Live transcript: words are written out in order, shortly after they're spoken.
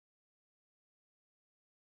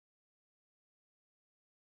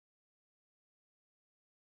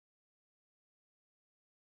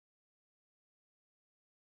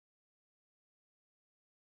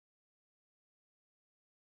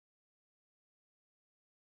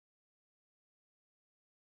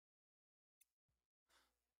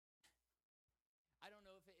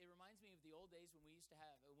old days when we used to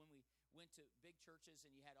have, when we went to big churches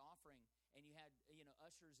and you had offering and you had,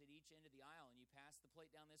 ushers at each end of the aisle and you passed the plate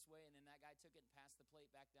down this way and then that guy took it and passed the plate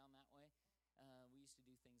back down that way. We used to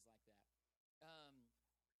do things like that.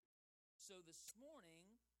 So this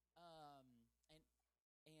morning,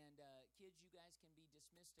 kids, you guys can be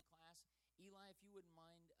dismissed to class. Eli, if you wouldn't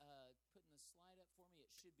mind putting the slide up for me, it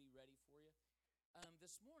should be ready for you.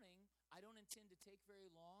 This morning, I don't intend to take very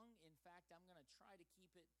long. In fact, I'm going to try to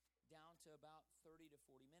keep it down to about 30 to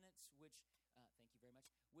 40 minutes, which, thank you very much,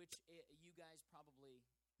 which you guys probably,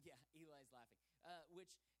 yeah, Eli's laughing,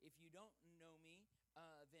 which if you don't know me,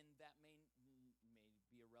 then that may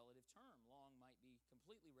be a relative term. Long might be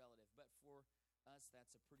completely relative, but for us,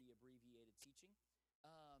 that's a pretty abbreviated teaching.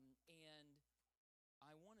 And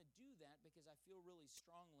I want to do that because I feel really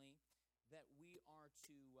strongly that we are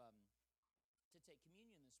to take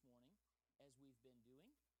communion this morning, as we've been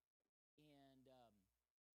doing, and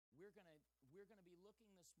we're gonna be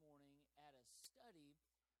looking this morning at a study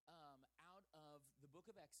out of the book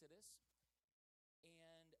of Exodus,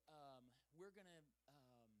 and we're gonna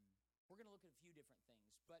look at a few different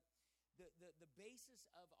things. But the basis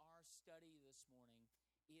of our study this morning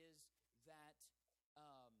is that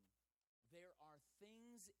there are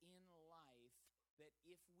things in life that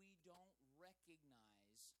if we don't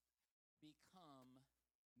recognize become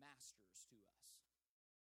masters to us.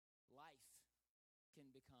 Life can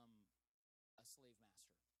become a slave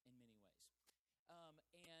master in many ways.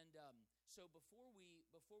 So before we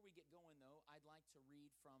get going, though, I'd like to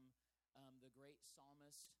read from the great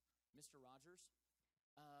psalmist, Mr. Rogers,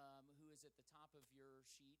 who is at the top of your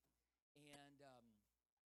sheet. And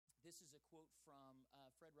this is a quote from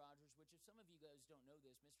Fred Rogers, which if some of you guys don't know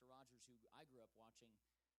this, Mr. Rogers, who I grew up watching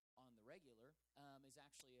on the regular, is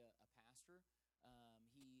actually a pastor.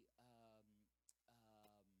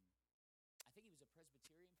 I think he was a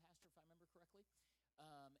Presbyterian pastor, if I remember correctly.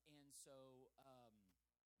 And so,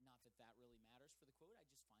 not that that really matters for the quote, I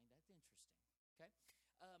just find that interesting. Okay?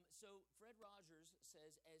 So Fred Rogers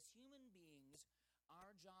says, as human beings,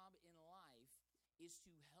 our job in life is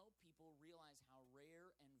to help people realize how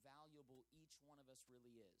rare and valuable each one of us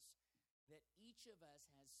really is. That each of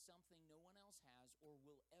us has something no one else has or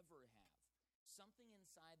will ever have. Something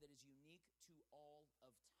inside that is unique to all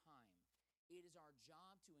of time. It is our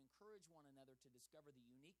job to encourage one another to discover the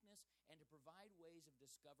uniqueness and to provide ways of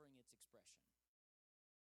discovering its expression.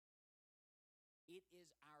 It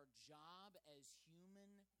is our job as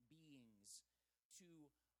human beings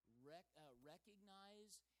to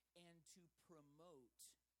recognize and to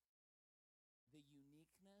promote the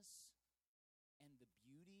uniqueness and the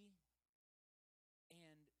beauty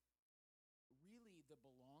and really the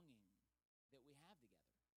belonging that we have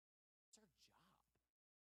together. It's our job.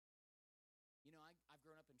 I've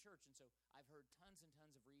grown up in church, and so I've heard tons and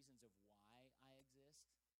tons of reasons of why I exist.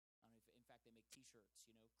 I don't know if, in fact, they make T-shirts,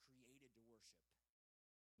 created to worship,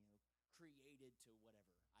 created to whatever.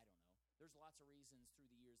 I don't know. There's lots of reasons through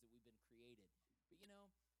the years that we've been created. But,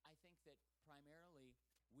 I think that primarily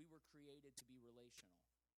we were created to be relational.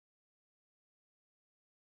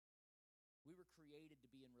 We were created to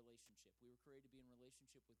be in relationship. We were created to be in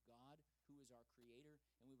relationship with God, who is our creator,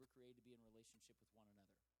 and we were created to be in relationship with one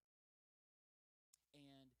another.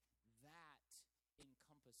 And that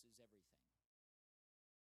encompasses everything.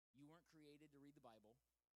 You weren't created to read the Bible.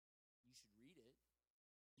 You should read it.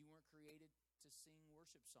 You weren't created to sing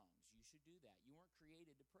worship songs. You should do that. You weren't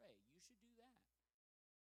created to pray. You should do that.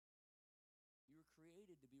 You were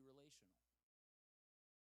created to be relational.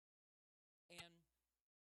 And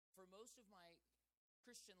for most of my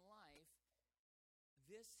Christian life,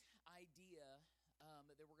 this idea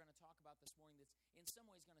that we're going to talk about this morning, that's in some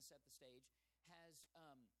ways going to set the stage, has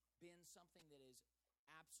been something that has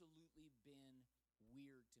absolutely been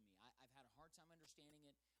weird to me. I've had a hard time understanding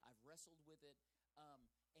it. I've wrestled with it.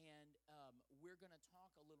 And we're going to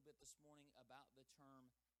talk a little bit this morning about the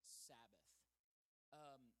term Sabbath.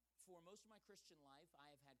 For most of my Christian life,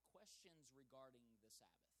 I have had questions regarding the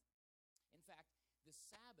Sabbath. In fact, the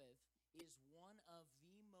Sabbath is one of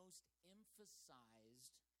the most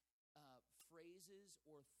emphasized phrases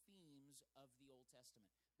or themes of the Old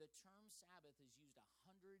Testament. The term Sabbath is used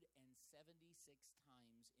 176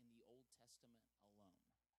 times in the Old Testament alone.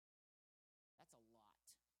 That's a lot.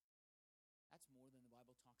 That's more than the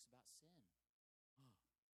Bible talks about sin.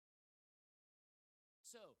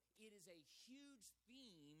 So, it is a huge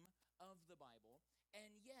theme of the Bible,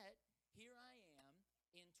 and yet, here I am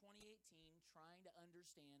in 2018 trying to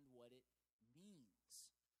understand what it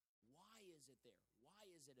means. Why is it there?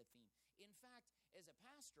 Why is it a theme? In fact, as a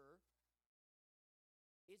pastor,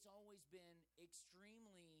 it's always been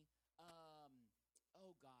extremely,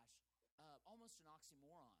 almost an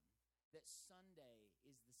oxymoron that Sunday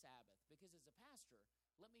is the Sabbath. Because as a pastor,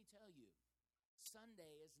 let me tell you,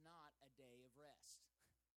 Sunday is not a day of rest.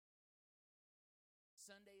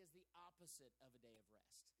 Sunday is the opposite of a day of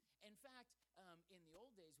rest. In fact, in the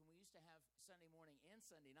old days when we used to have Sunday morning and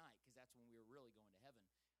Sunday night, because that's when we were really going to heaven,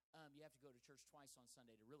 you have to go to church twice on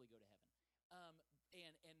Sunday to really go to heaven.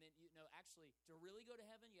 And then, actually, to really go to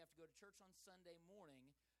heaven, you have to go to church on Sunday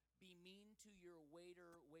morning, be mean to your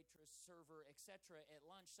waiter, waitress, server, etc. at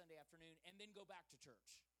lunch Sunday afternoon, and then go back to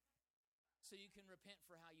church. So you can repent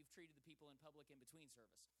for how you've treated the people in public in between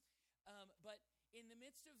service. But in the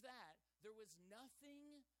midst of that, there was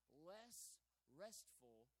nothing less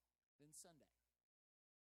restful than Sunday.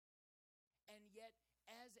 And yet,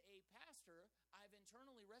 as a pastor, I've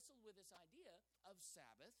internally wrestled with this idea of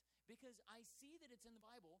Sabbath because I see that it's in the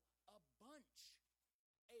Bible a bunch,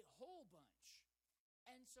 a whole bunch.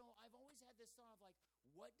 And so I've always had this thought of like,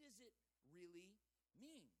 what does it really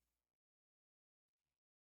mean?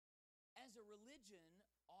 As a religion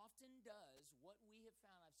often does, what we have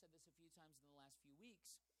found, I've said this a few times in the last few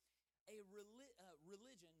weeks, a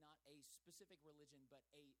religion, not a specific religion, but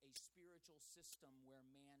a spiritual system where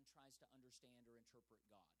man tries to understand or interpret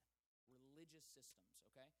God. Religious systems,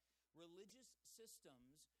 okay? Religious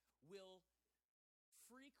systems will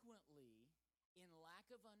frequently, in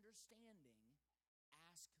lack of understanding,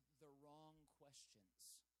 ask the wrong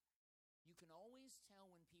questions. You can always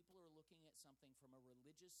tell when people are looking at something from a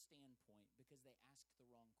religious standpoint because they ask the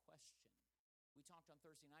wrong question. We talked on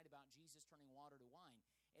Thursday night about Jesus turning water to wine,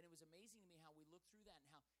 and it was amazing to me how we looked through that and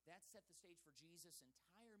how that set the stage for Jesus'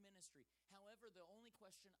 entire ministry. However, the only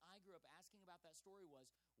question I grew up asking about that story was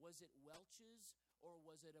it Welch's or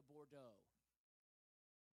was it a Bordeaux?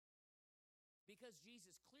 Because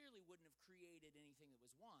Jesus clearly wouldn't have created anything that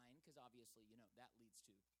was wine, because obviously, that leads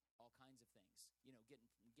to all kinds of things,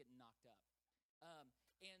 getting knocked up.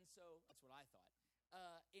 And so, that's what I thought.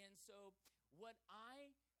 And so, what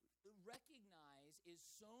I recognize is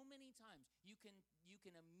so many times you can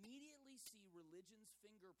immediately see religion's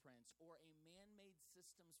fingerprints or a man-made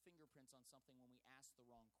system's fingerprints on something when we ask the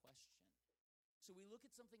wrong question. So we look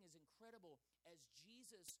at something as incredible as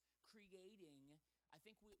Jesus creating, I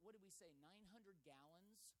think, what did we say, 900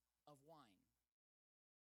 gallons of wine.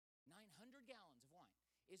 900 gallons of wine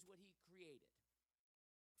is what he created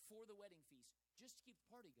for the wedding feast, just to keep the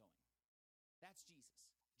party going. That's Jesus.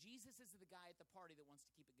 Jesus is the guy at the party that wants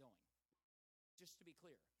to keep it going, just to be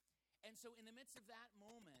clear. And so in the midst of that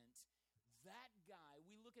moment, that guy,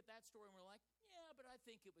 we look at that story and we're like, yeah, but I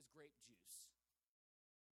think it was grape juice.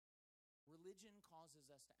 Religion causes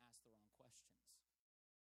us to ask the wrong questions.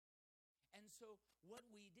 And so what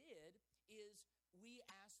we did is we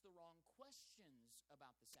asked the wrong questions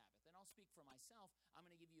about the Sabbath. And I'll speak for myself. I'm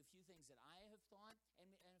going to give you a few things that I have thought and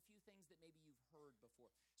a few things that maybe you've heard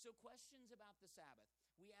before. So questions about the Sabbath.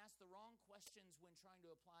 We ask the wrong questions when trying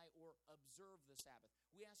to apply or observe the Sabbath.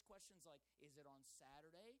 We ask questions like, is it on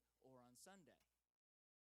Saturday or on Sunday?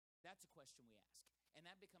 That's a question we ask. And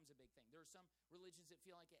that becomes a big thing. There are some religions that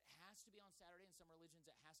feel like it has to be on Saturday, and some religions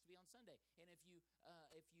it has to be on Sunday. And if you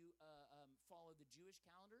follow the Jewish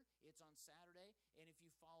calendar, it's on Saturday. And if you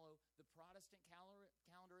follow the Protestant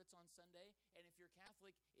calendar, it's on Sunday. And if you're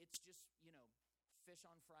Catholic, it's just, fish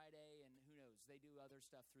on Friday, and who knows, they do other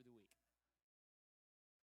stuff through the week.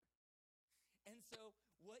 And so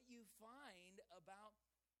what you find about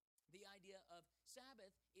the idea of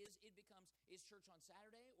Sabbath is it becomes, is church on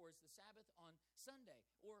Saturday or is the Sabbath on Sunday?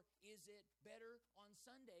 Or is it better on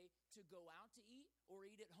Sunday to go out to eat or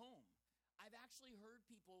eat at home? I've actually heard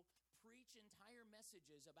people preach entire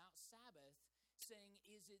messages about Sabbath saying,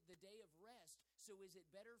 is it the day of rest? So is it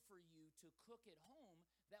better for you to cook at home?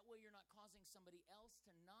 That way you're not causing somebody else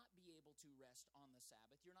to not be able to rest on the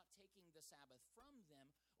Sabbath. You're not taking the Sabbath from them.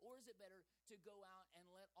 Or is it better to go out and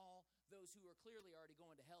let all those who are clearly already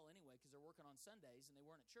going to hell anyway because they're working on Sundays and they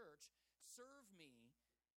weren't at church, serve me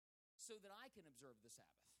so that I can observe the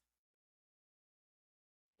Sabbath?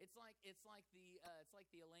 It's like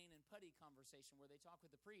the Elaine and Putty conversation where they talk with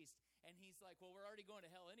the priest and he's like, well, we're already going to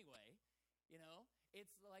hell anyway.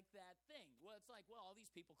 It's like that thing. Well, it's like, well, all these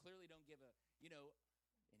people clearly don't give a,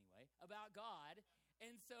 anyway, about God.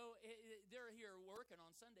 And so they're here working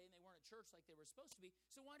on Sunday and they weren't at church like they were supposed to be.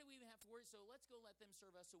 So why do we even have to worry? So let's go let them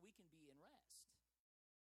serve us so we can be in rest.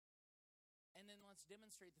 And then let's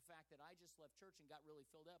demonstrate the fact that I just left church and got really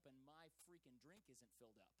filled up and my freaking drink isn't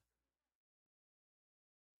filled up.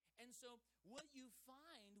 And so what you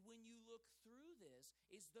find when you look through this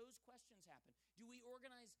is those questions happen. Do we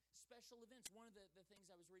organize special special events. One of the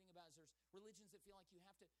things I was reading about is there's religions that feel like you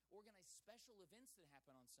have to organize special events that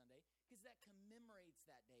happen on Sunday because that commemorates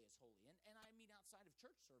that day as holy. And I mean outside of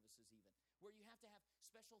church services even, where you have to have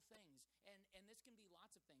special things. And this can be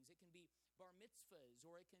lots of things. It can be bar mitzvahs,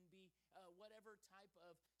 or it can be whatever type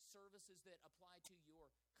of services that apply to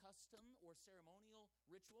your custom or ceremonial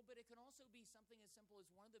ritual. But it can also be something as simple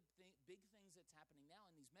as one of the big things that's happening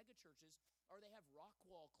now in these mega churches are they have rock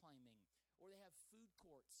wall climbing, or they have food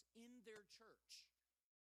courts in their church.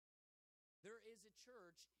 There is a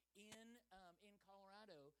church in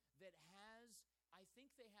Colorado that has, I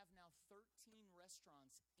think they have now 13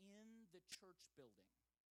 restaurants in the church building.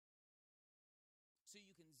 So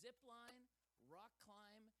you can zip line, rock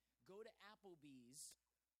climb, go to Applebee's,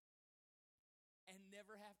 and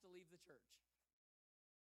never have to leave the church.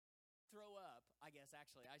 Throw up, I guess,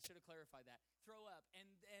 actually. I should have clarified that. Throw up and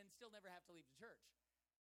still never have to leave the church.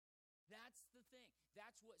 That's the thing.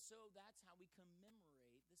 That's how we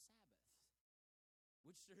commemorate the Sabbath,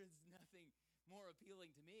 which there is nothing more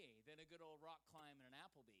appealing to me than a good old rock climb and an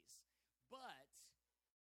Applebee's. But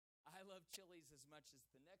I love Chili's as much as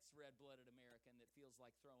the next red-blooded American that feels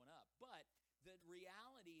like throwing up. But the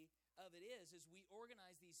reality of it is we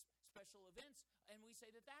organize these special events and we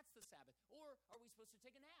say that that's the Sabbath. Or are we supposed to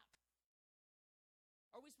take a nap?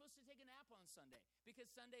 Are we supposed to take a nap on Sunday?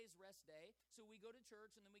 Because Sunday is rest day, so we go to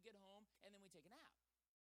church and then we get home and then we take a nap.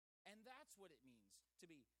 And that's what it means to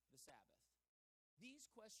be the Sabbath.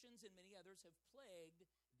 These questions and many others have plagued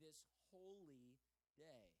this holy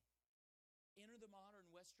day. Enter the modern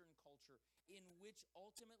Western culture in which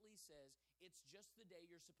ultimately says it's just the day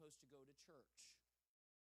you're supposed to go to church.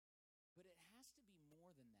 But it has to be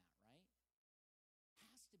more than that, right?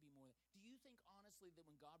 Has to be more than. Do you think honestly that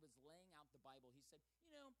when God was laying out the Bible, he said,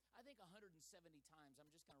 I think 170 times,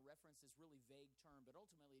 I'm just going to reference this really vague term, but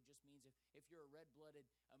ultimately it just means if you're a red-blooded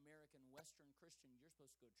American Western Christian, you're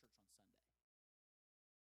supposed to go to church on Sunday.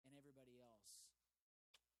 And everybody else,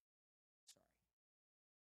 sorry.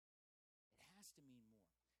 It has to mean more.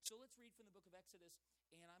 So let's read from the book of Exodus,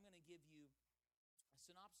 and I'm going to give you a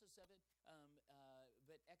synopsis of it,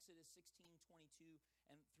 but Exodus 16:22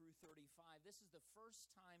 and through 35. This is the first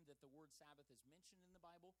time that the word Sabbath is mentioned in the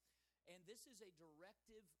Bible, and this is a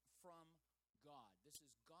directive from God. This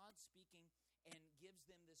is God speaking and gives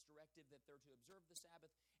them this directive that they're to observe the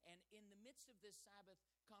Sabbath. And in the midst of this Sabbath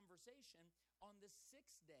conversation, on the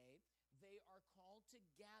sixth day, they are called to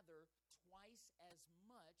gather twice as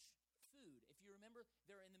much food. If you remember,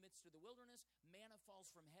 they're in the midst of the wilderness. Manna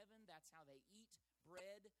falls from heaven. That's how they eat.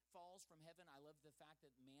 Bread falls from heaven. I love the fact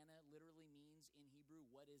that manna literally means in Hebrew,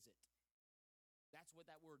 what is it? That's what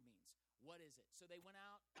that word means. What is it? So they went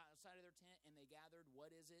outside of their tent and they gathered,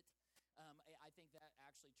 what is it? I think that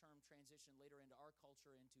actually term transitioned later into our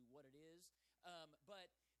culture into what it is.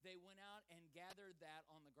 But they went out and gathered that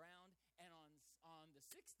on the ground, and on the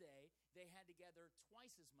sixth day, they had to gather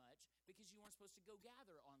twice as much because you weren't supposed to go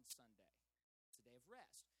gather on Sunday. It's a day of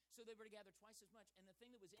rest. So they were to gather twice as much. And the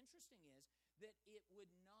thing that was interesting is that it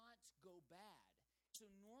would not go bad. So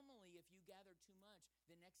normally, if you gathered too much,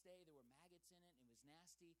 the next day there were maggots in it, and it was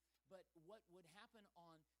nasty. But what would happen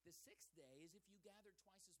on the sixth day is if you gathered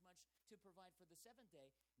twice as much to provide for the seventh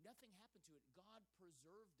day, nothing happened to it. God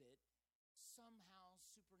preserved it somehow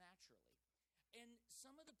supernaturally. And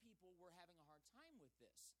some of the people were having a hard time with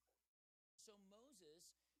this. So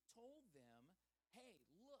Moses told them, hey,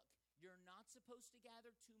 look, you're not supposed to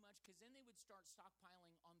gather too much, because then they would start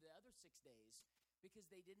stockpiling on the other 6 days because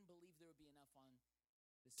they didn't believe there would be enough on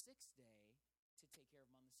the sixth day to take care of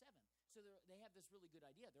them on the seventh. So they have this really good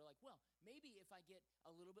idea. They're like, well, maybe if I get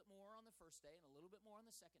a little bit more on the first day and a little bit more on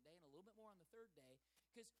the second day and a little bit more on the third day,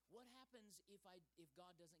 because what happens if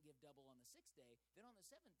God doesn't give double on the sixth day, then on the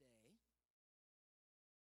seventh day,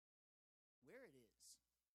 where it is.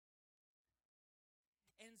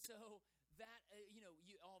 And so that,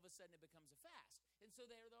 all of a sudden it becomes a fast. And so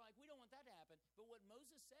they're like, we don't want that to happen. But what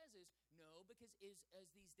Moses says is, no, because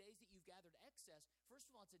as these days that you've gathered excess,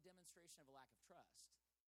 first of all, it's a demonstration of a lack of trust.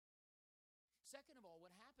 Second of all,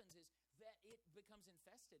 what happens is that it becomes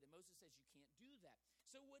infested, and Moses says you can't do that.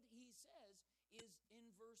 So what he says is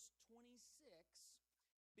in verse 26,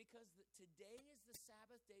 because today is the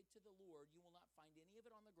Sabbath day to the Lord, you will not find any of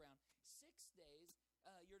it on the ground. 6 days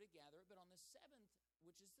you're to gather it, but on the seventh,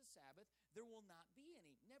 which is the Sabbath, there will not be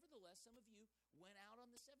any. Nevertheless, some of you went out on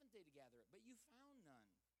the seventh day to gather it, but you found none.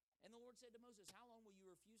 And the Lord said to Moses, how long will you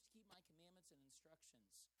refuse to keep my commandments and instructions?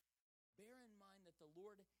 Bear in mind that the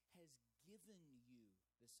Lord has given you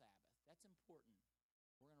the Sabbath. That's important.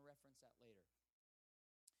 We're going to reference that later.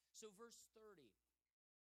 So verse 30,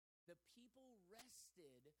 the people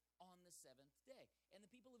rested on the seventh day. And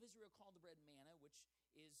the people of Israel called the bread manna, which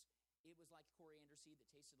it was like coriander seed that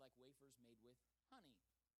tasted like wafers made with honey.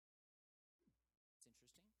 It's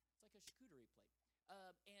interesting. It's like a charcuterie plate.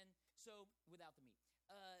 And so, without the meat.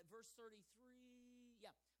 Verse 33,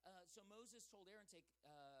 yeah. So Moses told Aaron, take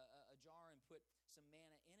a jar and put some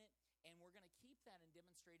manna in it, and we're going to keep that and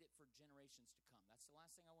demonstrate it for generations to come. That's the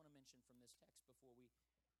last thing I want to mention from this text before we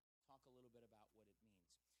talk a little bit about what it means.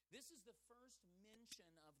 This is the first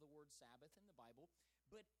mention of the word Sabbath in the Bible,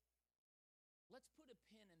 but let's put a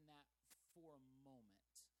pin in that for a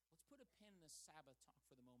moment. Let's put a pin in the Sabbath talk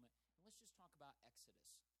for the moment, and let's just talk about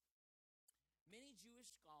Exodus. Many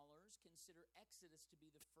Jewish scholars consider Exodus to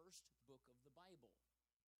be the first book of the Bible.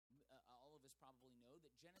 All of us probably know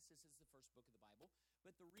that Genesis is the first book of the Bible,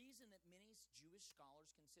 but the reason that many Jewish scholars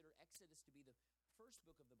consider Exodus to be the first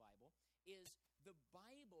book of the Bible is the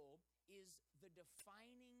Bible is the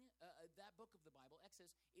defining, that book of the Bible,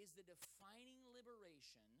 Exodus, is the defining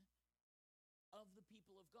liberation of the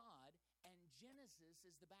people of God, and Genesis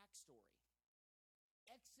is the backstory.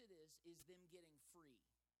 Exodus is them getting free.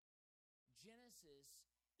 Genesis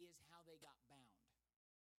is how they got bound.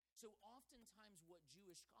 So oftentimes what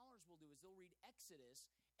Jewish scholars will do is they'll read Exodus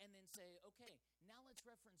and then say, okay, now let's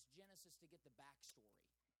reference Genesis to get the backstory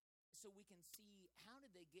so we can see how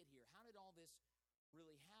did they get here? How did all this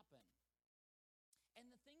really happen?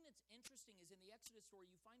 And the thing that's interesting is in the Exodus story,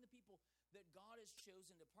 you find the people that God has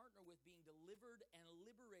chosen to partner with being delivered and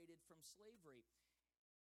liberated from slavery.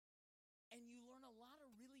 And you learn a lot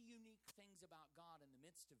of really unique things about God in the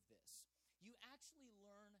midst of this. You actually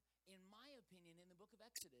learn, in my opinion, in the book of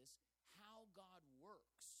Exodus, how God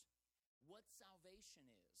works, what salvation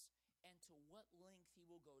is, and to what length he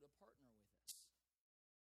will go to partner with us.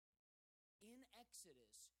 In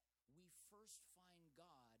Exodus, we first find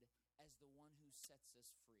God as the one who sets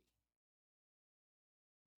us free.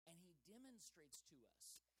 And he demonstrates to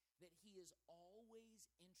us that he is always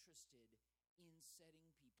interested in setting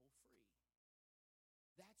people free.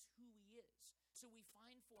 That's who he is. So we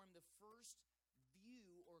find for him the first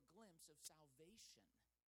view or glimpse of salvation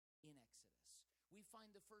in Exodus. We find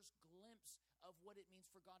the first glimpse of what it means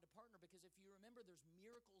for God to partner, because if you remember, there's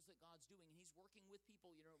miracles that God's doing, and he's working with people.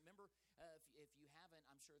 You know, remember, if you haven't,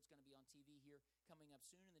 I'm sure it's going to be on TV here coming up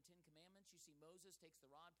soon. In the Ten Commandments, you see Moses takes the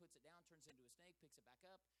rod, puts it down, turns it into a snake, picks it back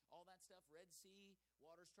up, all that stuff, Red Sea,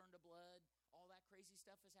 waters turn to blood, all that crazy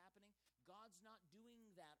stuff is happening. God's not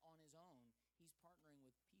doing that on his own. He's partnering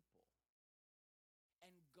with people.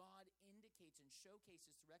 And God indicates and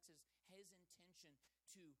showcases through Exodus his intention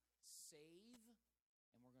to save,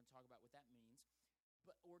 and we're going to talk about what that means,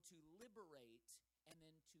 or to liberate, and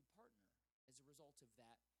then to partner as a result of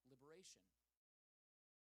that liberation.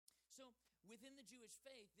 So within the Jewish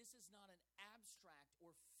faith, this is not an abstract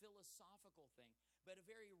or philosophical thing, but a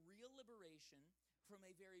very real liberation from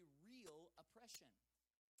a very real oppression.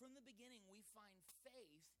 From the beginning, we find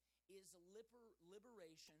faith is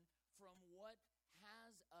liberation from what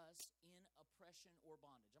has us in oppression or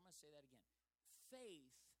bondage. I'm going to say that again.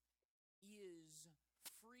 Faith is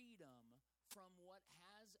freedom from what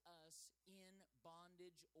has us in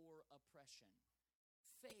bondage or oppression.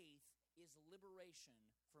 Faith is liberation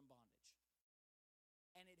from bondage.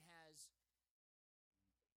 And it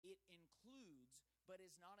includes, but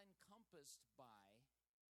is not encompassed by,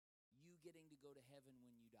 you getting to go to heaven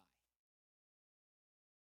when you die.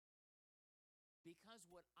 Because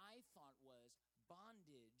what I thought was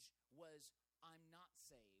bondage was I'm not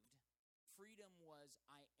saved. Freedom was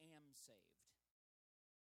I am saved.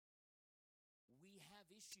 We have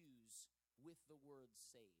issues with the word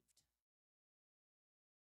saved.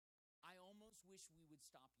 I almost wish we would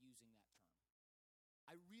stop using that term.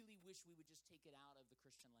 I really wish we would just take it out of the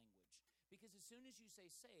Christian language. Because as soon as you say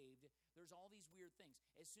saved, there's all these weird things.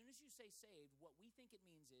 As soon as you say saved, what we think it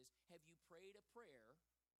means is, have you prayed a prayer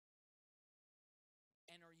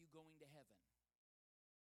and are you going to heaven?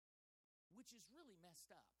 Which is really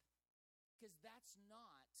messed up. Because that's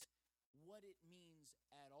not what it means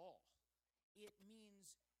at all. It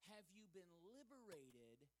means, have you been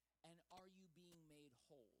liberated and are you being made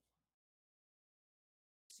whole?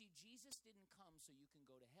 See, Jesus didn't come so you can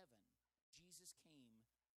go to heaven. Jesus came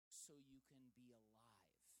so you can be alive.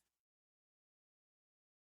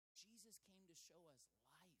 Jesus came to show us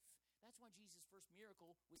life. That's why Jesus' first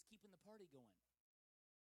miracle was keeping the party going.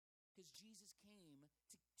 Because Jesus came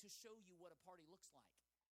to show you what a party looks like.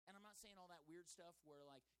 And I'm not saying all that weird stuff where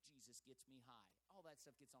like, Jesus gets me high. All that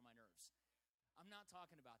stuff gets on my nerves. I'm not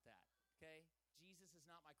talking about that, okay? Jesus is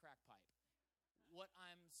not my crack pipe. What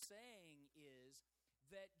I'm saying is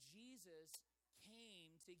that Jesus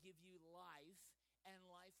came to give you life and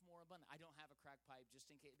life more abundant. I don't have a crack pipe,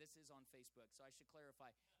 just in case. This is on Facebook, so I should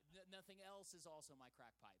clarify. Nothing else is also my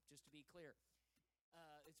crack pipe, just to be clear.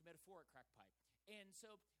 It's a metaphoric crack pipe. And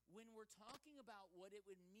so when we're talking about what it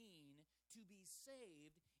would mean to be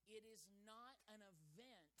saved, it is not an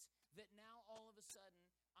event that now all of a sudden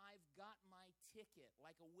I've got my ticket,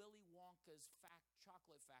 like a Willy Wonka's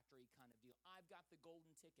chocolate factory kind of deal. I've got the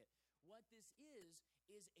golden ticket. What this is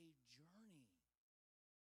a journey.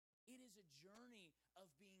 It is a journey of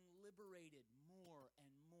being liberated more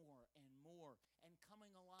and more and more, and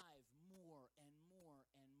coming alive more and more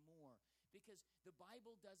and more. Because the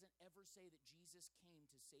Bible doesn't ever say that Jesus came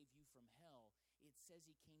to save you from hell. It says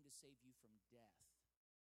he came to save you from death.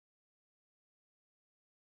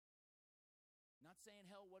 Not saying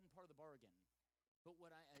hell wasn't part of the bargain, but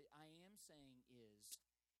what I am saying is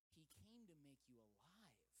he came to make you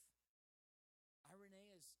alive.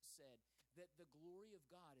 Irenaeus said that the glory of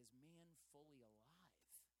God is man fully alive.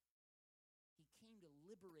 He came to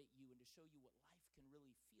liberate you and to show you what life can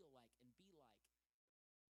really feel like and be like.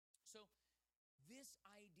 So this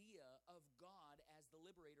idea of God as the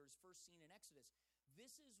liberator is first seen in Exodus.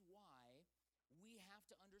 This is why we have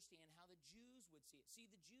to understand how the Jews would see it. See,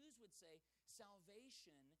 the Jews would say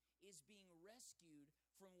salvation is being rescued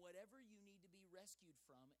from whatever you need to be rescued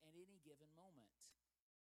from at any given moment.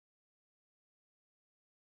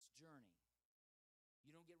 It's journey.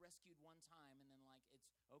 You don't get rescued one time and then it's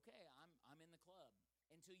okay, I'm in the club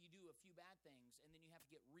until you do a few bad things and then you have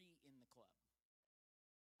to get in the club.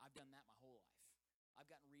 I've done that my whole life. I've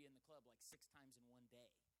gotten in the club like 6 times in one day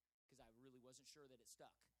because I really wasn't sure that it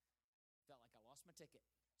stuck. Felt like I lost my ticket.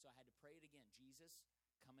 So I had to pray it again. Jesus,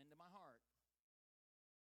 come into my heart.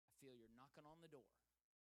 I feel you're knocking on the door.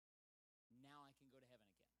 Now I can go to heaven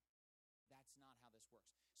again. That's not how this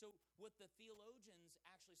works. So what the theologians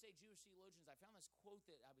actually say, Jewish theologians, I found this quote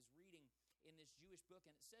that I was reading in this Jewish book,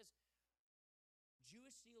 and it says,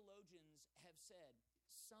 Jewish theologians have said,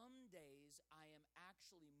 some days I am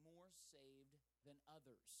actually more saved than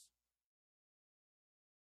others.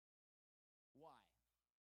 Why?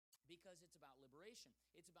 Because it's about liberation.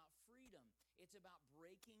 It's about freedom. It's about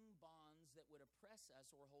breaking bonds that would oppress us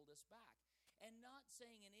or hold us back. And not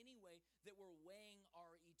saying in any way that we're weighing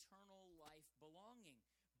our eternal life belonging.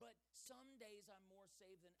 But some days I'm more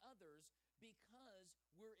saved than others because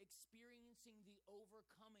we're experiencing the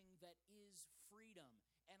overcoming that is freedom.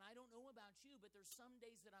 And I don't know about you, but there's some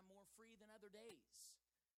days that I'm more free than other days.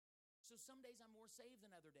 So some days I'm more saved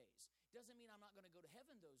than other days. Doesn't mean I'm not going to go to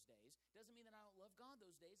heaven those days. Doesn't mean that I don't love God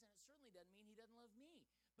those days. And it certainly doesn't mean he doesn't love me.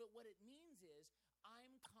 But what it means is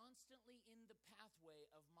I'm constantly in the pathway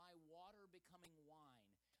of my water becoming wine,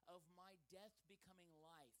 of my death becoming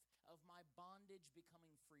life, of my bondage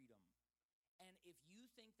becoming freedom. And if you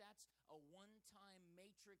think that's a one-time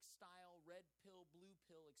Matrix-style red pill, blue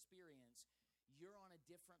pill experience, you're on a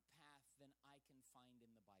different path than I can find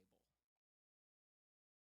in the Bible.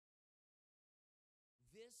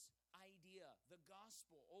 This idea, the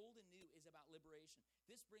gospel, old and new, is about liberation.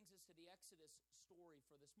 This brings us to the Exodus story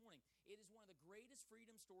for this morning. It is one of the greatest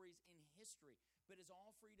freedom stories in history, but as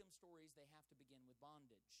all freedom stories, they have to begin with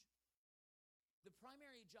bondage. The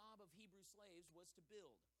primary job of Hebrew slaves was to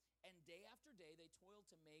build, and day after day, they toiled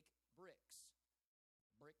to make bricks.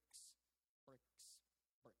 Bricks, bricks,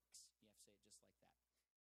 bricks. You have to say it just like that.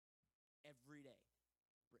 Every day,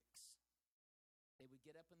 bricks. They would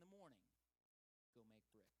get up in the morning, go make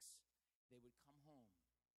bricks. They would come home.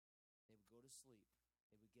 They would go to sleep.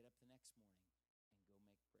 They would get up the next morning and go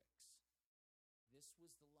make bricks. This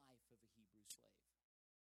was the life of a Hebrew slave.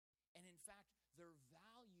 And in fact, their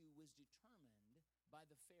value was determined by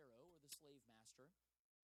the Pharaoh or the slave master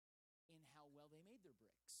in how well they made their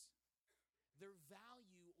bricks. Their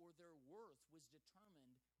value or their worth was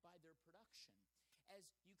determined by their production. As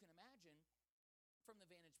you can imagine, from the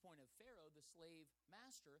vantage point of Pharaoh, the slave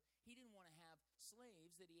master, he didn't want to have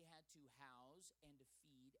slaves that he had to house and to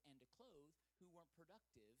feed and to clothe who weren't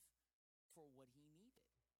productive for what he needed.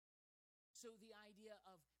 So the idea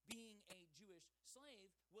of being a Jewish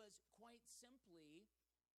slave was quite simply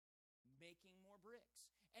making more bricks.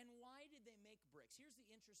 And why did they make bricks? Here's the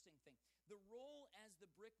interesting thing. The role as the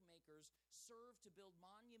brick makers served to build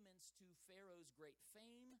monuments to Pharaoh's great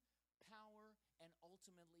fame, power, and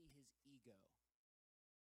ultimately his ego.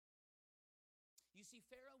 You see,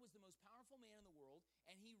 Pharaoh was the most powerful man in the world,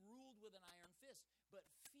 and he ruled with an iron fist. But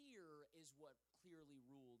fear is what clearly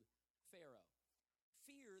ruled Pharaoh.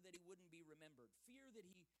 Fear that he wouldn't be remembered. Fear that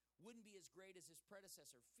he wouldn't be as great as his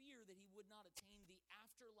predecessor. Fear that he would not attain the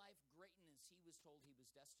afterlife greatness he was told he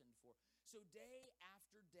was destined for. So day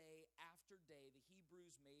after day after day, the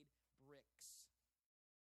Hebrews made bricks.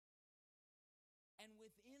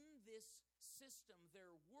 this system,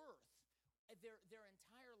 their worth, their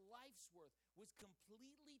entire life's worth was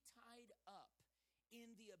completely tied up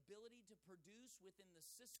in the ability to produce within the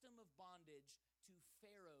system of bondage to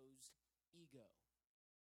Pharaoh's ego.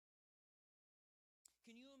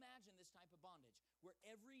 Can you imagine this type of bondage where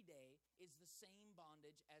every day is the same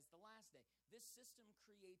bondage as the last day? This system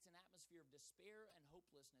creates an atmosphere of despair and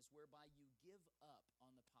hopelessness whereby you give up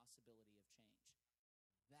on the possibility of change.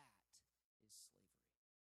 That is slavery.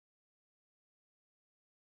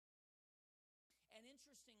 And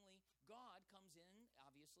interestingly, God comes in,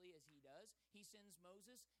 obviously, as he does. He sends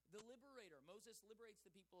Moses, the liberator. Moses liberates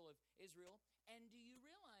the people of Israel. And do you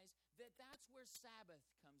realize that that's where Sabbath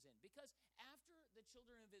comes in? Because after the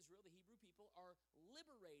children of Israel, the Hebrew people, are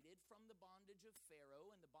liberated from the bondage of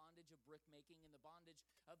Pharaoh and the bondage of brickmaking and the bondage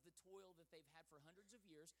of the toil that they've had for hundreds of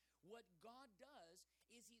years, what God does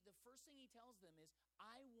is the first thing he tells them is,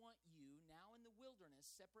 I want you now in the wilderness,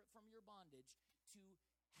 separate from your bondage, to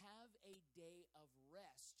have a day of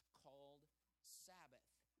rest called Sabbath.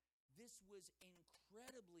 This was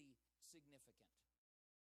incredibly significant.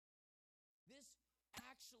 This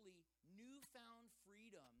actually newfound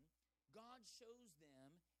freedom, God shows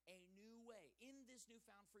them a new way. In this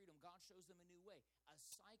newfound freedom, God shows them a new way, a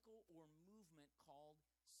cycle or movement called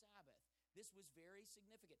Sabbath. This was very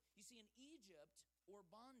significant. You see, in Egypt or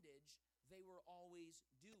bondage, they were always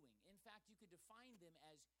doing. In fact, you could define them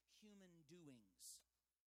as human doings.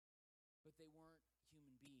 But they weren't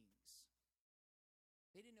human beings.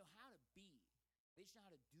 They didn't know how to be. They just know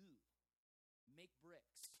how to do. Make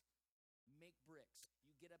bricks. Make bricks.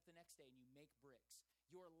 You get up the next day and you make bricks.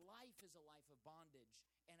 Your life is a life of bondage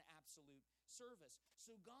and absolute service.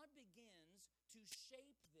 So God begins to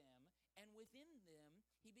shape them, and within them,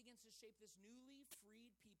 he begins to shape this newly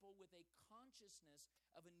freed people with a consciousness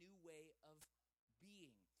of a new way of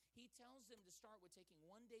being. He tells them to start with taking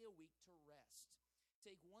one day a week to rest.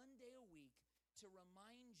 Take one day a week to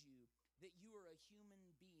remind you that you are a human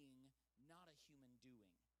being, not a human doing.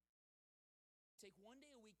 Take one day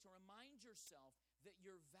a week to remind yourself that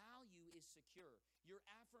your value is secure. Your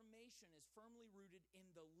affirmation is firmly rooted in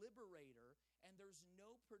the liberator, and there's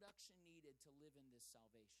no production needed to live in this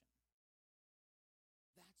salvation.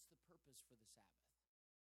 That's the purpose for the Sabbath.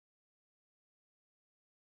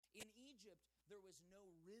 In Egypt, there was no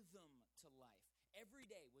rhythm to life. Every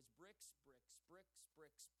day was bricks, bricks, bricks,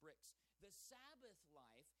 bricks, bricks. The Sabbath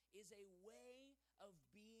life is a way of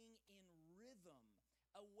being in rhythm,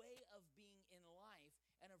 a way of being in life,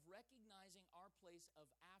 and of recognizing our place of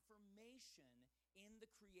affirmation in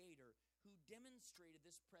the Creator who demonstrated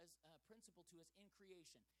this principle to us in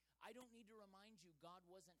creation. I don't need to remind you, God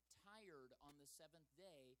wasn't tired on the seventh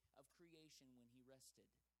day of creation when he rested.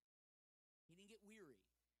 He didn't get weary.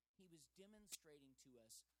 He was demonstrating to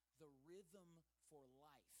us the rhythm for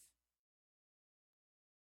life.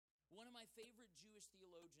 One of my favorite Jewish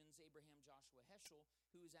theologians, Abraham Joshua Heschel,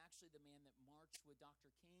 who is actually the man that marched with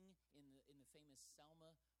Dr. King in the famous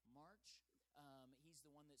Selma March. He's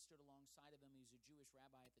the one that stood alongside of him. He was a Jewish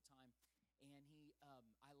rabbi at the time.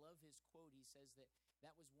 And I love his quote. He says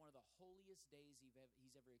that was one of the holiest days he's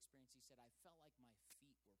ever experienced. He said, I felt like my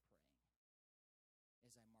feet were praying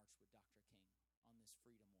as I marched with Dr. King on this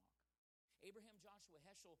freedom walk. Abraham Joshua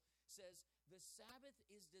Heschel says, the Sabbath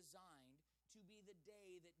is designed to be the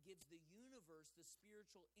day that gives the universe the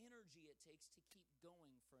spiritual energy it takes to keep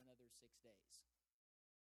going for another 6 days.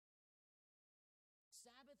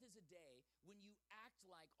 Sabbath is a day when you act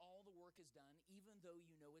like all the work is done, even though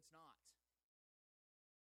you know it's not.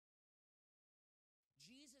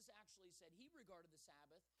 Jesus actually said he regarded the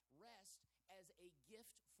Sabbath rest as a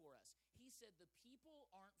gift for us. He said the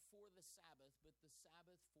people aren't for the Sabbath, but the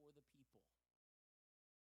Sabbath for the people.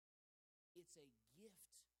 It's a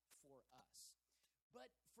gift for us. But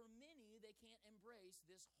for many, they can't embrace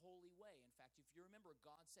this holy way. In fact, if you remember,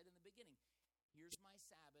 God said in the beginning, here's my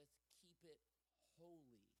Sabbath, keep it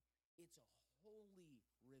holy. It's a holy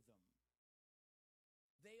rhythm.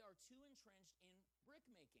 They are too entrenched in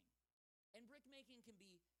brickmaking. And brickmaking can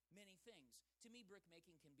be many things. To me,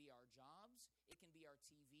 brickmaking can be our jobs. It can be our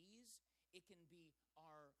TVs. It can be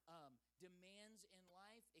our demands in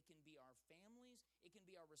life. It can be our families. It can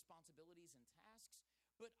be our responsibilities and tasks.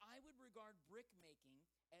 But I would regard brickmaking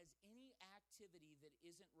as any activity that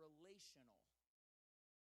isn't relational.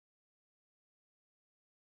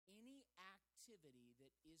 Any activity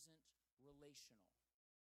that isn't relational.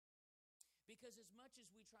 Because as much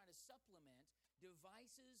as we try to supplement,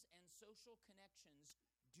 devices and social connections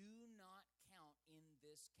do not count in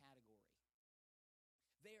this category.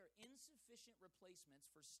 They are insufficient replacements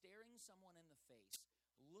for staring someone in the face,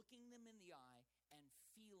 looking them in the eye, and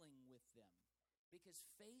feeling with them. because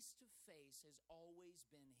face-to-face has always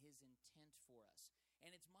been his intent for us.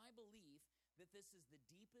 And it's my belief that this is the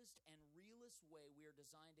deepest and realest way we are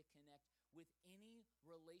designed to connect with any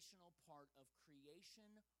relational part of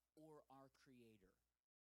creation or our Creator.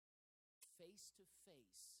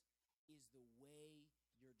 Face-to-face is the way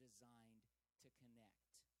you're designed to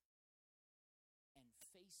connect. And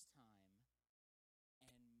FaceTime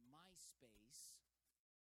and MySpace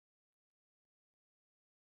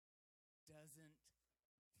doesn't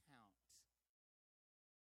count.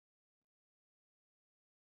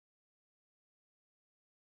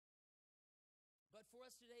 But for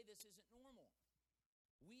us today, this isn't normal.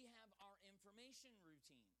 We have our information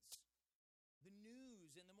routines, the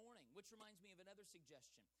news in the morning, which reminds me of another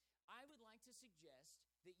suggestion. I would like to suggest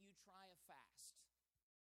that you try a fast.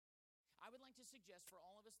 I would like to suggest for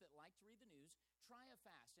all of us that like to read the news, try a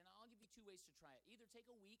fast. And I'll give you two ways to try it. Either take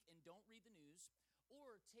a week and don't read the news,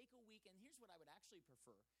 or take a week, and here's what I would actually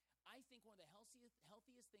prefer. I think one of the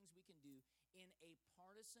healthiest things we can do in a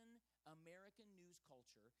partisan American news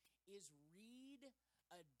culture is read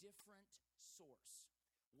a different source.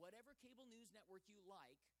 Whatever cable news network you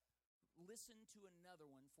like, listen to another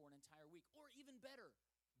one for an entire week. Or even better,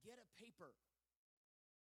 get a paper.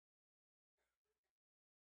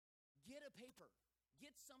 Get a paper.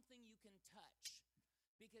 Get something you can touch.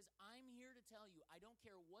 Because I'm here to tell you, I don't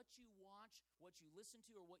care what you watch, what you listen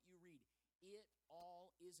to, or what you read. It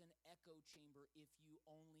all is an echo chamber if you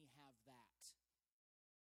only have that.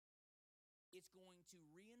 It's going to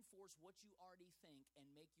reinforce what you already think and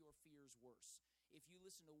make your fears worse. If you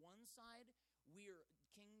listen to one side,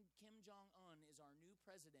 Kim Jong-un is our new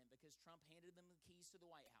president because Trump handed them the keys to the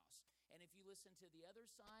White House. And if you listen to the other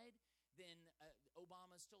side, then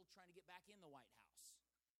Obama's still trying to get back in the White House.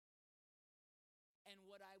 And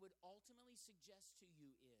what I would ultimately suggest to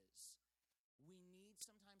you is we need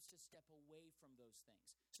sometimes to step away from those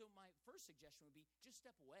things. So my first suggestion would be just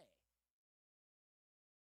step away.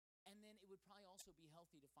 And then it would probably also be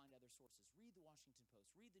healthy to find other sources. Read the Washington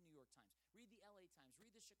Post, read the New York Times, read the LA Times,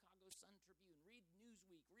 read the Chicago Sun-Tribune, read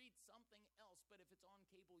Newsweek, read something else. But if it's on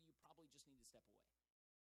cable, you probably just need to step away.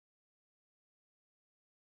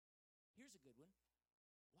 Here's a good one.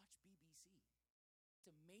 Watch BBC. It's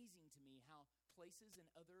amazing to me how places and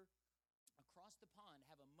other across the pond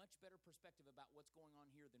have a much better perspective about what's going on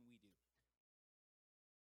here than we do.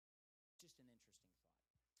 Just an interesting thought.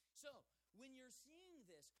 So, when you're seeing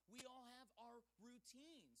this, we all have our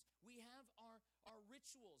routines. We have our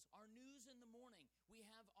rituals, our news in the morning. We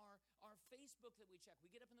have our Facebook that we check. We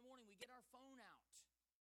get up in the morning, we get our phone out.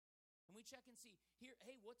 And we check and see, here,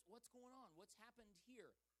 hey, what's going on? What's happened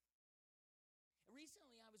here?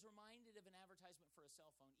 Recently, I was reminded of an advertisement for a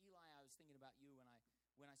cell phone. Eli, I was thinking about you when I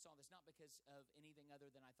saw this, not because of anything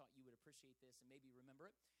other than I thought you would appreciate this and maybe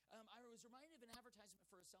remember it. I was reminded of an advertisement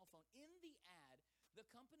for a cell phone. In the ad, the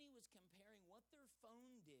company was comparing what their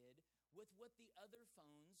phone did with what the other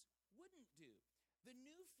phones wouldn't do. The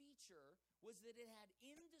new feature was that it had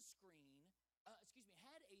had a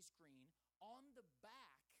screen on the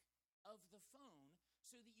back of the phone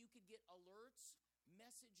so that you could get alerts,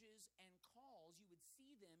 messages, and calls. You would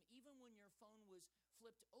see them even when your phone was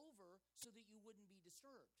flipped over so that you wouldn't be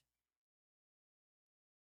disturbed.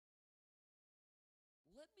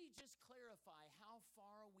 Let me just clarify how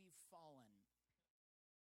far we've fallen.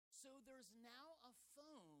 So there's now a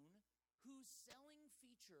phone whose selling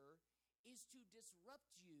feature is to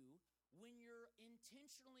disrupt you when you're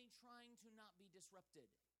intentionally trying to not be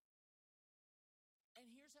disrupted.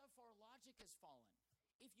 And here's how far logic has fallen.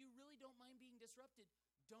 If you really don't mind being disrupted,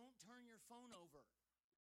 don't turn your phone over.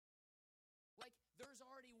 Like, there's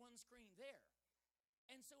already one screen there.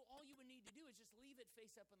 And so all you would need to do is just leave it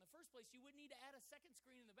face up in the first place. You wouldn't need to add a second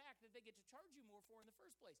screen in the back that they get to charge you more for in the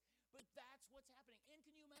first place. But that's what's happening. And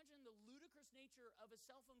can you imagine the ludicrous nature of a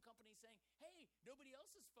cell phone company saying, hey, nobody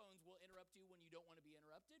else's phones will interrupt you when you don't want to be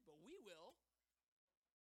interrupted, but we will.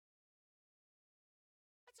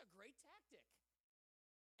 That's a great tactic.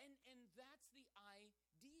 And that's the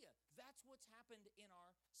idea. That's what's happened in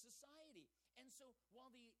our society. And so while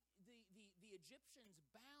the Egyptians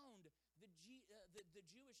bound the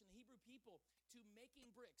Jewish and the Hebrew people to making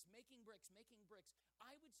bricks,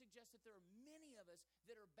 I would suggest that there are many of us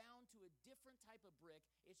that are bound to a different type of brick.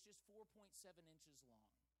 It's just 4.7 inches long.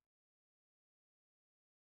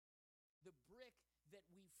 The brick that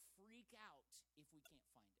we freak out if we can't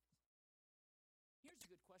find it. Here's a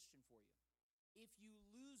good question for you. If you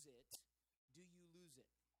lose it, do you lose it?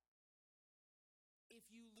 If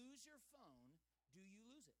you lose your phone, do you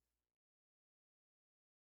lose it?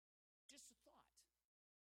 Just a thought.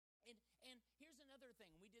 And here's another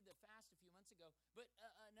thing. We did the fast a few months months ago. But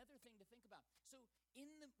another thing to think about. So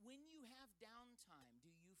when you have downtime, do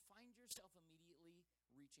you find yourself immediately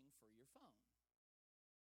reaching for your phone?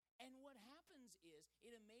 And what happens is,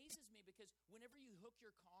 it amazes me because whenever you hook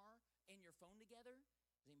your car and your phone together,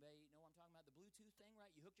 does anybody know what I'm talking about? The Bluetooth thing,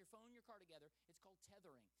 right? You hook your phone and your car together. It's called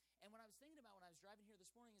tethering. And what I was thinking about when I was driving here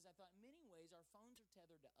this morning is I thought in many ways our phones are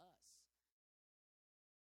tethered to us.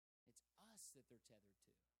 It's us that they're tethered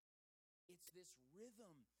to. It's this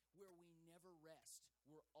rhythm where we never rest.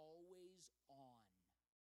 We're always on.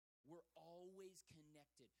 We're always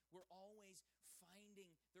connected. We're always finding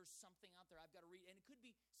there's something out there I've got to read. And it could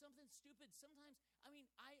be something stupid. Sometimes,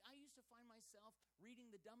 I used to find myself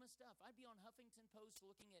reading the dumbest stuff. I'd be on Huffington Post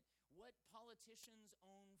looking at what politicians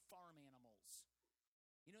own farm animals.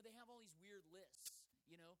 They have all these weird lists.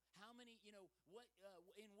 How many,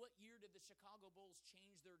 in what year did the Chicago Bulls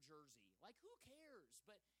change their jersey? Like, who cares?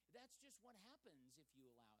 But that's just what happens if you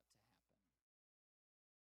allow it to happen.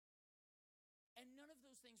 And none of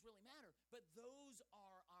those things really matter, but those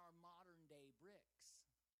are our modern day bricks.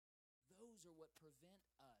 Those are what prevent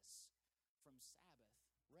us from Sabbath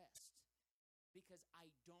rest. Because I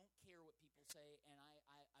don't care what people say, and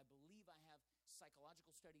I believe I have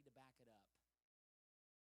psychological study to back it up.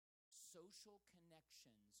 Social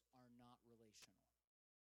connections are not relational.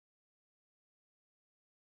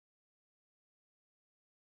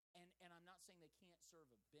 And I'm not saying they can't serve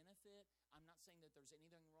a benefit. I'm not saying that there's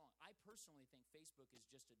anything wrong. I personally think Facebook is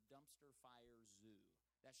just a dumpster fire zoo.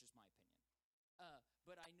 That's just my opinion.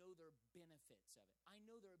 But I know there are benefits of it. I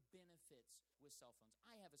know there are benefits with cell phones.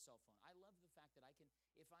 I have a cell phone. I love the fact that I can,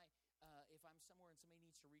 if I'm somewhere and somebody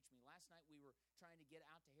needs to reach me. Last night we were trying to get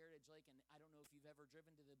out to Heritage Lake, and I don't know if you've ever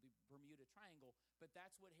driven to the Bermuda Triangle, but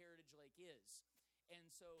that's what Heritage Lake is. And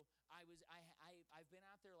so I've been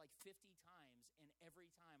out there like 50 times, and every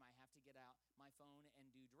time I have to get out my phone and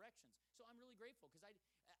do directions. So I'm really grateful because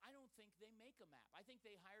I don't think they make a map. I think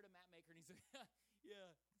they hired a map maker, and he's like,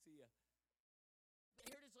 yeah, see ya.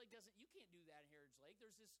 Heritage Lake you can't do that in Heritage Lake.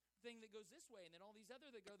 There's this thing that goes this way, and then all these other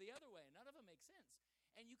that go the other way, and none of them make sense.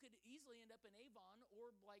 And you could easily end up in Avon or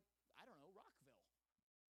Rockville.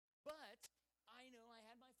 But I know I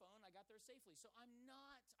had my phone, I got there safely. So I know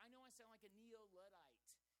I sound like a neo-Luddite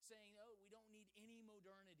saying, oh, we don't need any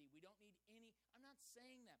modernity. We don't need any, I'm not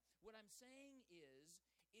saying that. What I'm saying is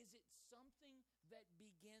it something that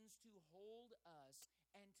begins to hold us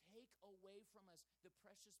and take away from us the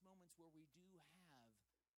precious moments where we do have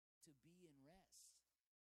to be in rest?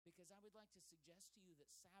 Because I would like to suggest to you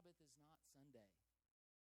that Sabbath is not Sunday.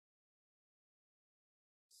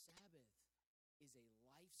 Sabbath is a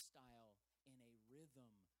lifestyle and a rhythm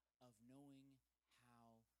of knowing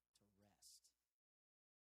how to rest.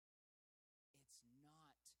 It's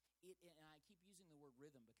not, and I keep using the word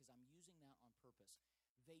rhythm because I'm using that on purpose.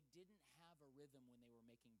 They didn't have a rhythm when they were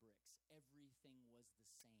making bricks. Everything was the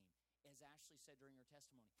same. As Ashley said during her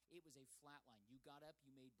testimony, it was a flat line. You got up,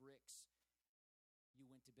 you made bricks. You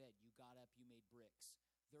went to bed. You got up, you made bricks.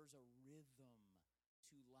 There's a rhythm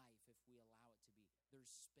to life if we allow it to be. There's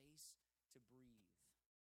space to breathe.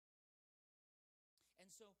 And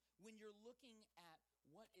so when you're looking at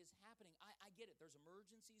what is happening, I get it. There's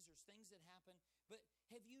emergencies, there's things that happen. But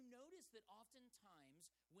have you noticed that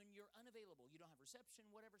oftentimes when you're unavailable, you don't have reception,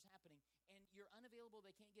 whatever's happening, and you're unavailable,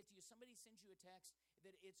 they can't get to you, somebody sends you a text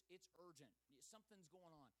that it's urgent, something's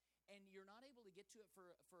going on, and you're not able to get to it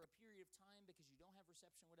for a period of time because you don't have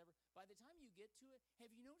reception, whatever. By the time you get to it,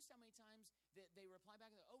 have you noticed how many times that they reply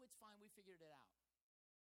back and go, oh, it's fine, we figured it out?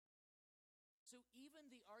 So even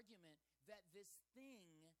the argument that this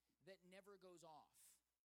thing that never goes off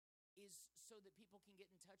is so that people can get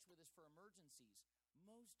in touch with us for emergencies.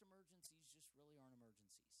 Most emergencies just really aren't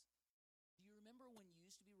emergencies. Do you remember when you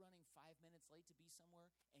used to be running 5 minutes late to be somewhere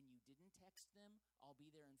and you didn't text them, I'll be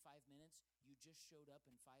there in 5 minutes, you just showed up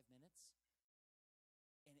in 5 minutes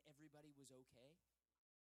and everybody was okay?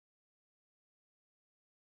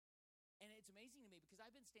 And it's amazing to me because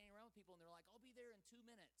I've been standing around with people and they're like, I'll be there in 2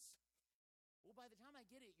 minutes. Well, by the time I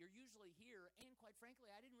get it, you're usually here, and quite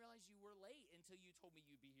frankly, I didn't realize you were late until you told me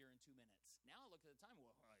you'd be here in 2 minutes. Now I look at the time,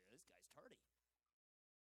 well, this guy's tardy.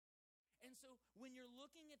 And so when you're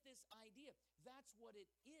looking at this idea, that's what it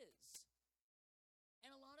is.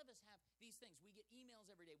 And a lot of us have these things. We get emails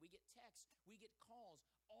every day. We get texts. We get calls.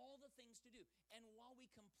 All the things to do. And while we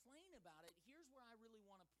complain about it, here's where I really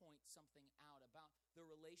want to point something out about the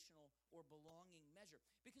relational or belonging measure.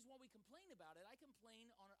 Because while we complain about it, I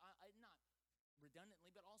complain on, not redundantly,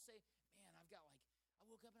 but I'll say, man, I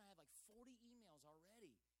woke up and I had like 40 emails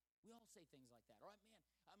already. We all say things like that. All right, man,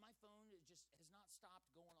 my phone just has not stopped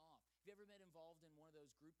going off. Have you ever been involved in one of those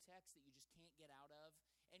group texts that you just can't get out of?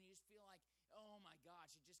 and you just feel like, oh my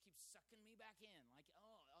gosh, it just keeps sucking me back in.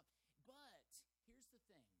 Like, but here's the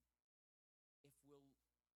thing. If we'll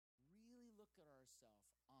really look at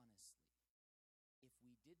ourselves honestly, if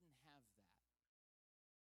we didn't have that,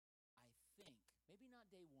 I think, maybe not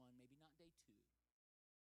day one, maybe not day two,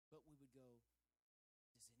 but we would go,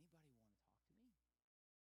 does anybody want to talk to me?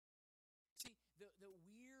 See, the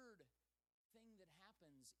weird thing that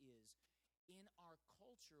happens is in our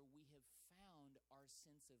culture, we have found our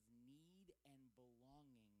sense of need and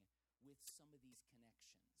belonging with some of these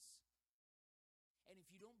connections. And if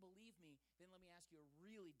you don't believe me, then let me ask you a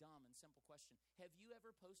really dumb and simple question. Have you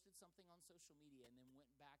ever posted something on social media and then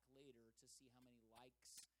went back later to see how many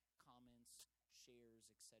likes, comments, shares,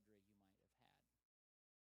 etc. you might have had?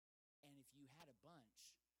 And if you had a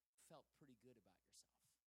bunch, felt pretty good about yourself.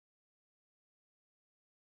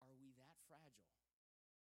 Are we that fragile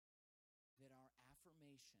that our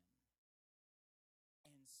affirmation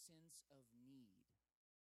and sense of need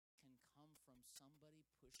can come from somebody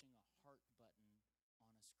pushing a heart button on a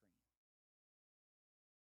screen?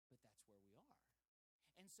 But that's where we are.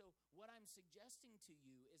 And so what I'm suggesting to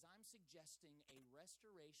you is I'm suggesting a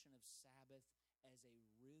restoration of Sabbath as a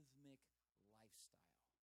rhythmic lifestyle.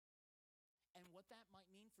 And what that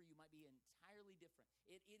might mean for you might be entirely different.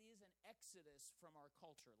 It is an exodus from our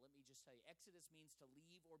culture. Let me just tell you, exodus means to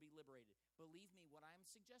leave or be liberated. Believe me, what I'm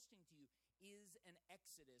suggesting to you is an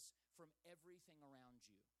exodus from everything around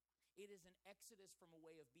you. It is an exodus from a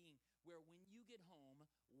way of being where when you get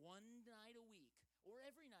home one night a week, or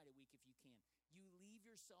every night a week if you can, you leave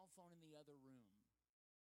your cell phone in the other room.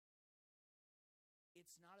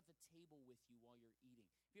 It's not at the table with you while you're eating.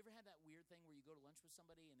 Have you ever had that weird thing where you go to lunch with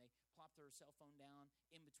somebody and they plop their cell phone down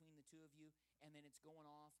in between the two of you, and then it's going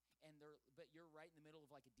off, but you're right in the middle of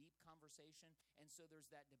like a deep conversation, and so there's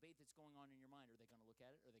that debate that's going on in your mind. Are they going to look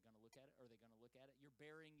at it? Are they going to look at it? Are they going to look at it? You're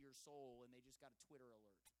burying your soul, and they just got a Twitter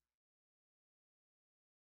alert.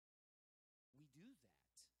 We do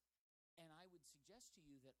that. And I would suggest to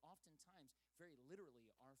you that oftentimes, very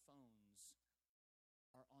literally, our phones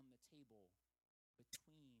are on the table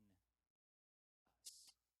between us.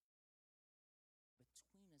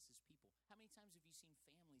 Between us as people. How many times have you seen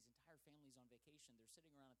families, entire families on vacation? They're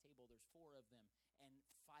sitting around a table, there's 4 of them, and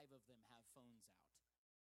 5 of them have phones out.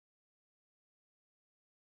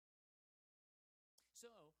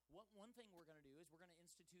 So, one thing we're going to do is we're going to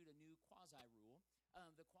institute a new quasi-rule.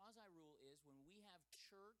 The quasi-rule is when we have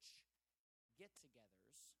church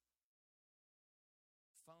get-togethers,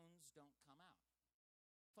 phones don't come out.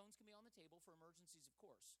 Phones can be on the table for emergencies, of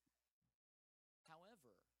course.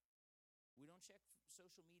 However, we don't check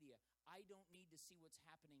social media. I don't need to see what's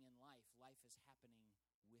happening in life. Life is happening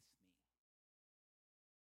with me.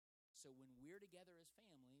 So when we're together as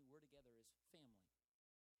family, we're together as family.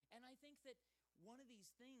 And I think that one of these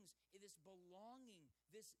things, this belonging,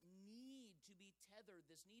 this need to be tethered,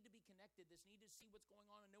 this need to be connected, this need to see what's going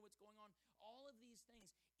on and know what's going on, all of these things,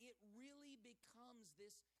 it really becomes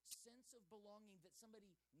this sense of belonging that somebody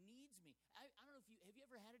needs me. I don't know if have you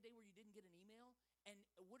ever had a day where you didn't get an email? And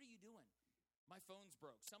what are you doing? My phone's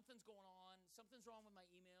broke. Something's going on. Something's wrong with my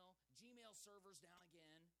email. Gmail server's down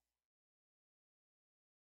again.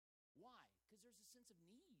 Why? Because there's a sense of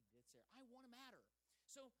need that's there. I want to matter.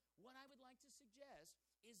 So what I would like to suggest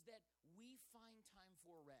is that we find time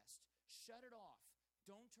for rest. Shut it off.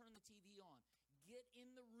 Don't turn the TV on. Get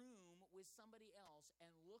in the room with somebody else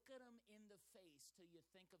and look at them in the face till you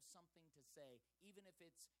think of something to say, even if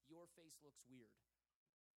it's your face looks weird.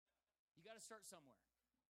 You got to start somewhere.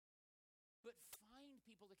 But find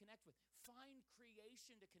people to connect with. Find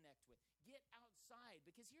creation to connect with. Get outside.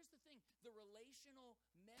 Because here's the thing. The relational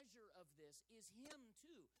measure of this is Him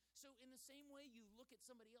too. So in the same way you look at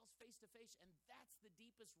somebody else face to face, and that's the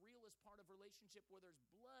deepest, realest part of relationship where there's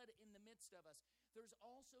blood in the midst of us, there's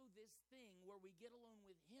also this thing where we get alone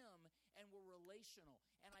with Him and we're relational.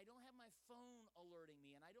 And I don't have my phone alerting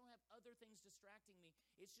me, and I don't have other things distracting me.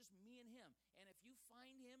 It's just me and Him. And if you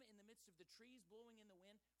find Him in the midst of the trees blowing in the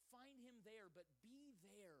wind, find Him there, but be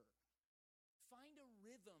there. Find a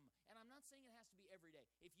rhythm. And I'm not saying it has to be every day.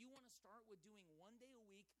 If you want to start with doing 1 day a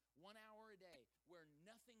week, 1 hour a day, where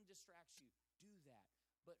nothing distracts you, do that.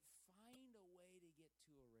 But find a way to get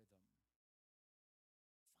to a rhythm.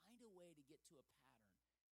 Find a way to get to a pattern.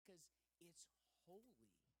 Because it's holy.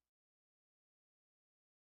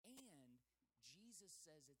 And Jesus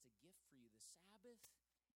says it's a gift for you. The Sabbath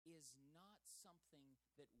is not something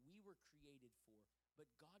that we were created for, but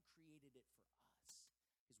God created it for us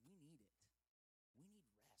because we need it. We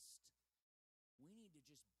need rest. We need to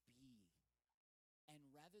just be. And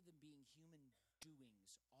rather than being human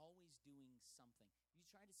doings, always doing something. You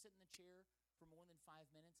try to sit in the chair for more than 5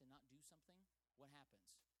 minutes and not do something, what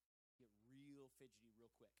happens? Get real fidgety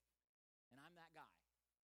real quick. And I'm that guy.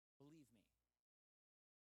 Believe me.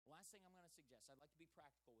 The last thing I'm going to suggest, I'd like to be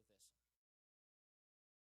practical with this.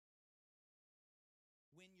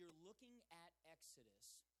 When you're looking at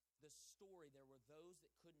Exodus, the story, there were those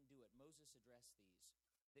that couldn't do it. Moses addressed these,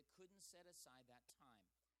 that couldn't set aside that time.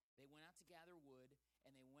 They went out to gather wood,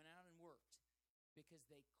 and they went out and worked because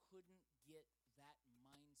they couldn't get that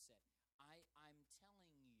mindset. I'm telling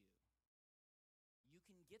you, you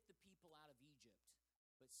can get the people out of Egypt,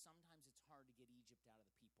 but sometimes it's hard to get Egypt out of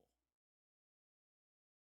the people.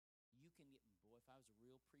 You can get, boy, if I was a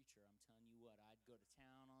real preacher, I'm telling you what, I'd go to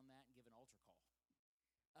town on that and give an altar call.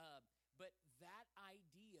 But that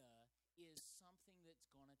idea is something that's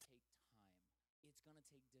going to take time. It's going to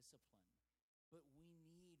take discipline. But we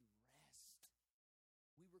need rest.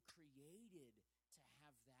 We were created to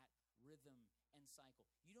have that rhythm and cycle.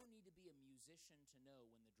 You don't need to be a musician to know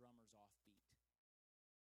when the drummer's offbeat.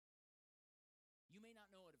 You may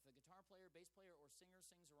not know it. If the guitar player, bass player, or singer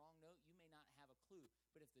sings the wrong note, you may not have a clue.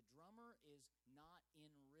 But if the drummer is not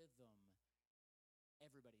in rhythm,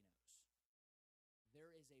 everybody knows.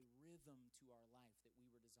 There is a rhythm to our life that we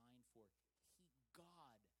were designed for.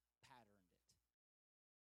 God patterned it.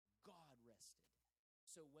 God rested.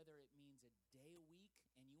 So whether it means a day a week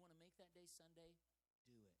and you want to make that day Sunday,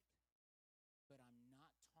 do it. But I'm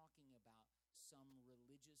not talking about some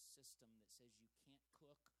religious system that says you can't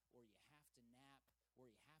cook or you have to nap or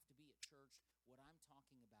you have to be at church. What I'm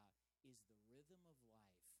talking about is the rhythm of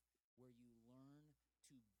life where you learn to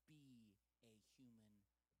be a human being,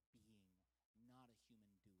 not a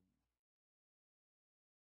human doing.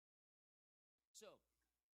 So,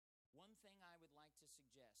 one thing I would like to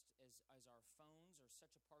suggest as our phones are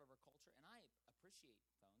such a part of our culture, and I appreciate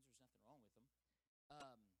phones, there's nothing wrong with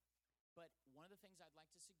them, but one of the things I'd like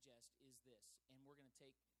to suggest is this, and we're going to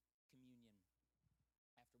take communion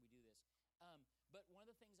after we do this. But one of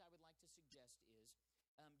the things I would like to suggest is,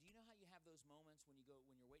 do you know how you have those moments when you're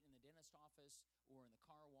waiting in the dentist office or in the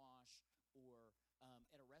car wash or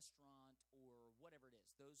at a restaurant or whatever it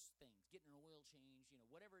is, those things, getting an oil change,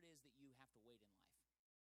 whatever it is that you have to wait in life.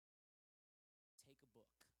 Take a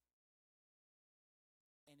book.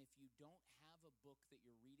 And if you don't have a book that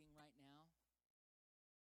you're reading right now,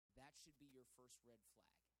 that should be your first red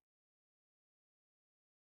flag.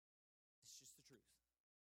 It's just the truth.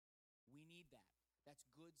 We need that. That's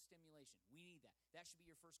good stimulation. We need that. That should be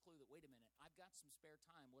your first clue that, wait a minute, I've got some spare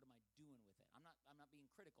time. What am I doing with it? I'm not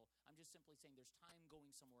being critical. I'm just simply saying there's time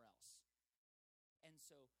going somewhere else. And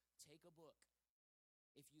so take a book.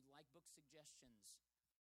 If you'd like book suggestions,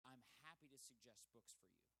 I'm happy to suggest books for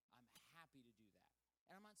you. I'm happy to do that.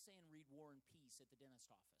 And I'm not saying read War and Peace at the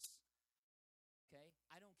dentist office. Okay?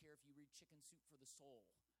 I don't care if you read Chicken Soup for the Soul.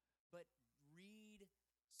 But read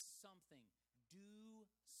something. Do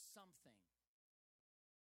something.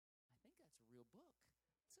 I think that's a real book.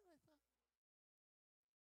 That's what I thought.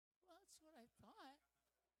 Well, that's what I thought.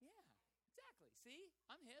 Yeah, exactly. See?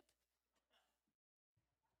 I'm hip.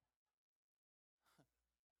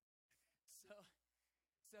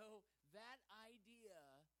 So that idea,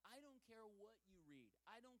 I don't care what you read.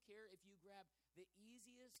 I don't care if you grab the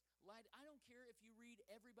easiest light. I don't care if you read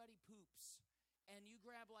Everybody Poops and you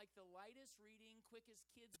grab like the lightest reading, quickest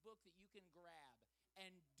kids book that you can grab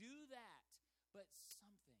and do that. But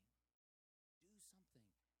something. Do something.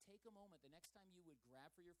 Take a moment the next time you would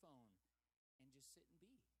grab for your phone and just sit and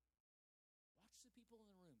be. Watch the people in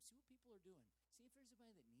the room. See what people are doing. See if there's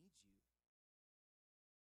anybody that needs you.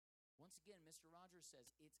 Once again, Mr. Rogers says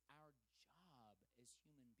it's our job as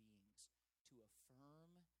human beings to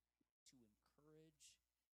affirm, to encourage,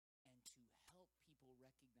 and to help people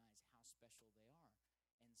recognize how special they are.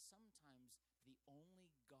 And sometimes the only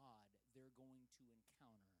God they're going to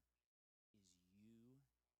encounter is you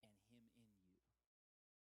and Him in you.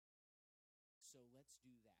 So let's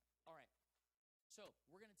do that. All right. So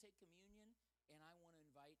we're going to take communion, and I want to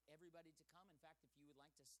invite everybody to come. In fact, if you would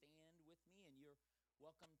like to stand with me, and you're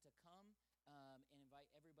welcome to come and invite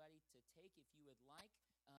everybody to take if you would like.